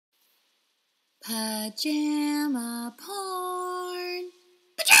Pajama porn.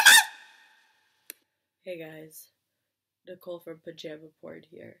 Pajama! Hey guys, Nicole from Pajama Porn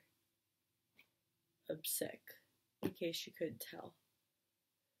here. I'm sick, in case you couldn't tell.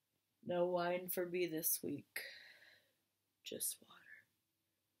 No wine for me this week, just water.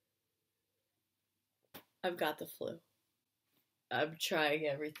 I've got the flu. I'm trying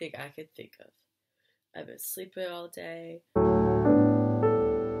everything I can think of. I've been sleeping all day.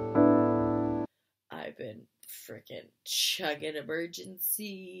 I've been freaking chugging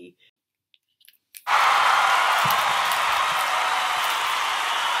emergency.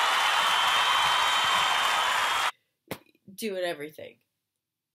 Doing everything.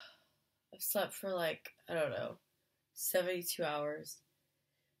 I've slept for like, 72 hours.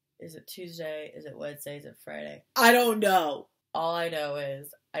 Is it Tuesday? Is it Wednesday? Is it Friday? I don't know. All I know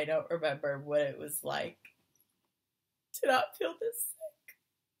is I don't remember what it was like to not feel this sick.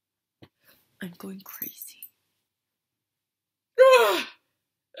 I'm going crazy.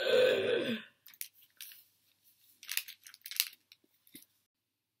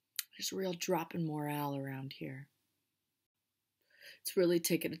 There's a real drop in morale around here. It's really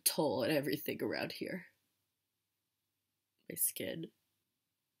taken a toll on everything around here. My skin,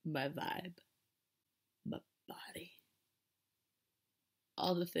 my vibe, my body.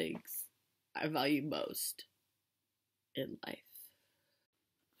 All the things I value most in life.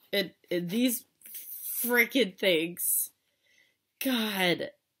 And these freaking things,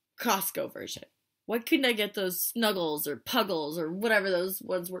 God, Costco version. Why couldn't I get those snuggles or puggles or whatever those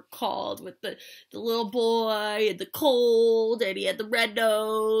ones were called with the little boy and the cold and he had the red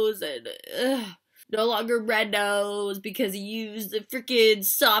nose and no longer red nose because he used the freaking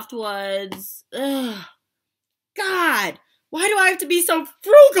soft ones. God, why do I have to be so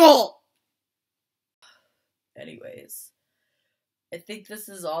frugal? Anyways, I think this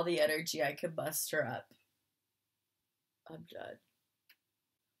is all the energy I can muster up. I'm done.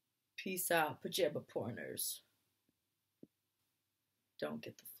 Peace out, pajama porners. Don't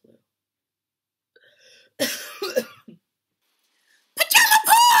get the flu.